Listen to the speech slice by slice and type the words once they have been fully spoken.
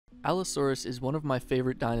Allosaurus is one of my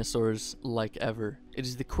favorite dinosaurs like ever. It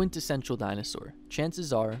is the quintessential dinosaur.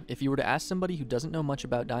 Chances are, if you were to ask somebody who doesn't know much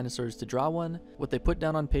about dinosaurs to draw one, what they put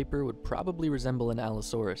down on paper would probably resemble an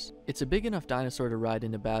Allosaurus. It's a big enough dinosaur to ride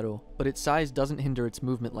into battle, but its size doesn't hinder its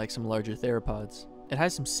movement like some larger theropods. It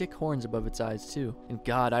has some sick horns above its eyes too, and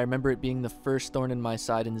God, I remember it being the first thorn in my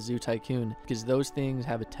side in the Zoo Tycoon, because those things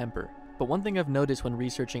have a temper. But one thing I've noticed when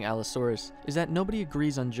researching Allosaurus is that nobody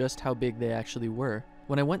agrees on just how big they actually were.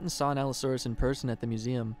 When I went and saw an Allosaurus in person at the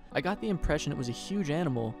museum, I got the impression it was a huge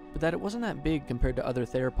animal, but that it wasn't that big compared to other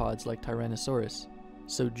theropods like Tyrannosaurus.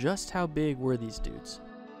 So just how big were these dudes?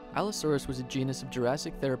 Allosaurus was a genus of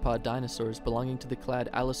Jurassic theropod dinosaurs belonging to the clade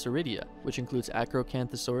Allosauridia, which includes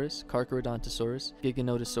Acrocanthosaurus, Carcharodontosaurus,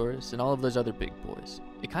 Giganotosaurus, and all of those other big boys.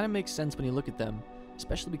 It kind of makes sense when you look at them,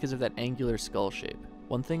 especially because of that angular skull shape.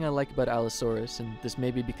 One thing I like about Allosaurus, and this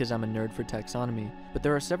may be because I'm a nerd for taxonomy, but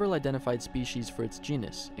there are several identified species for its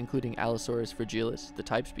genus, including Allosaurus fragilis, the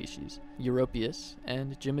type species, Europaeus,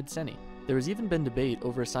 and jimmadseni. There has even been debate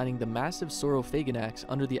over assigning the massive Saurophaganax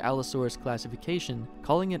under the Allosaurus classification,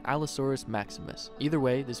 calling it Allosaurus maximus. Either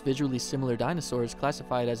way, this visually similar dinosaur is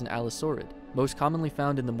classified as an Allosaurid. Most commonly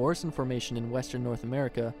found in the Morrison Formation in western North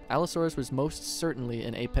America, Allosaurus was most certainly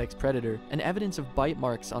an apex predator, and evidence of bite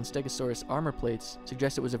marks on Stegosaurus armor plates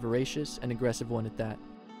suggests it was a voracious and aggressive one at that.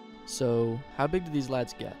 So, how big do these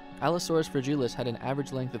lads get? Allosaurus fragilis had an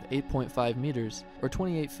average length of 8.5 meters, or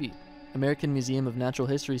 28 feet. American Museum of Natural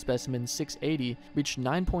History specimen 680 reached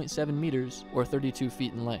 9.7 meters, or 32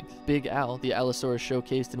 feet in length. Big Al, the Allosaurus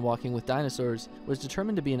showcased in Walking with Dinosaurs, was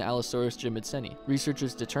determined to be an Allosaurus jimmadseni.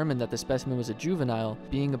 Researchers determined that the specimen was a juvenile,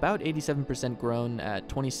 being about 87% grown at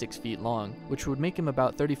 26 feet long, which would make him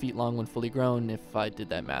about 30 feet long when fully grown if I did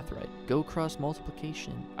that math right. Go cross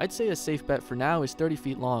multiplication. I'd say a safe bet for now is 30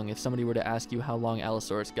 feet long if somebody were to ask you how long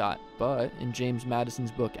Allosaurus got, but in James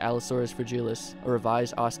Madison's book Allosaurus fragilis, a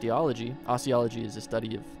revised Osteology is a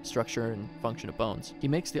study of structure and function of bones. He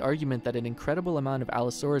makes the argument that an incredible amount of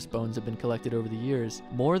Allosaurus bones have been collected over the years,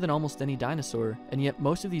 more than almost any dinosaur, and yet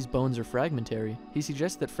most of these bones are fragmentary. He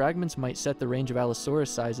suggests that fragments might set the range of Allosaurus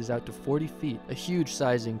sizes out to 40 feet, a huge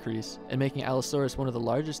size increase, and making Allosaurus one of the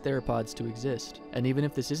largest theropods to exist. And even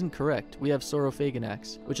if this isn't correct, we have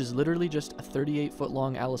Saurophaganax, which is literally just a 38-foot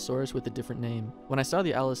long Allosaurus with a different name. When I saw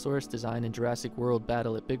the Allosaurus design in Jurassic World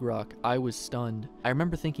Battle at Big Rock, I was stunned. I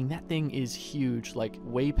remember thinking that thing is huge, like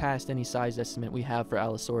way past any size estimate we have for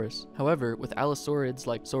Allosaurus. However, with Allosaurids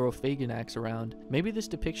like Saurophaganax around, maybe this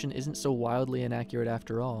depiction isn't so wildly inaccurate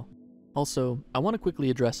after all. Also, I want to quickly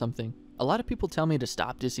address something. A lot of people tell me to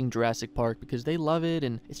stop dissing Jurassic Park because they love it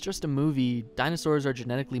and it's just a movie, dinosaurs are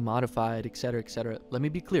genetically modified, etc, etc. Let me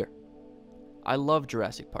be clear. I love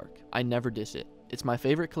Jurassic Park. I never diss it. It's my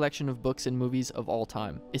favorite collection of books and movies of all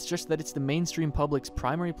time. It's just that it's the mainstream public's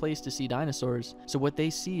primary place to see dinosaurs, so what they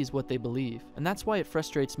see is what they believe. And that's why it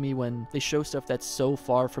frustrates me when they show stuff that's so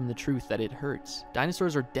far from the truth that it hurts.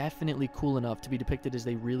 Dinosaurs are definitely cool enough to be depicted as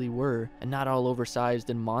they really were, and not all oversized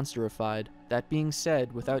and monsterified. That being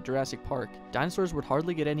said, without Jurassic Park, dinosaurs would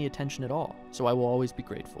hardly get any attention at all, so I will always be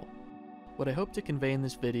grateful. What I hope to convey in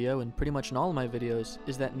this video, and pretty much in all of my videos,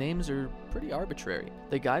 is that names are pretty arbitrary.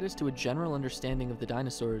 They guide us to a general understanding of the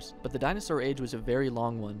dinosaurs, but the dinosaur age was a very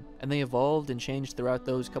long one, and they evolved and changed throughout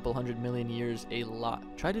those couple 100 million years a lot.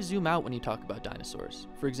 Try to zoom out when you talk about dinosaurs.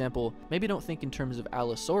 For example, maybe don't think in terms of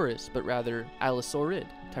Allosaurus, but rather Allosaurid,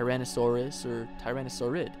 Tyrannosaurus, or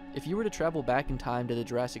Tyrannosaurid. If you were to travel back in time to the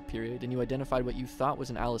Jurassic period and you identified what you thought was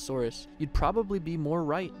an Allosaurus, you'd probably be more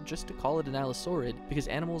right just to call it an Allosaurid, because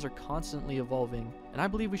animals are constantly evolving, and I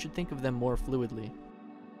believe we should think of them more fluidly.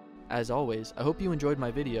 As always, I hope you enjoyed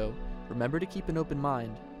my video. Remember to keep an open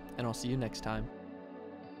mind, and I'll see you next time.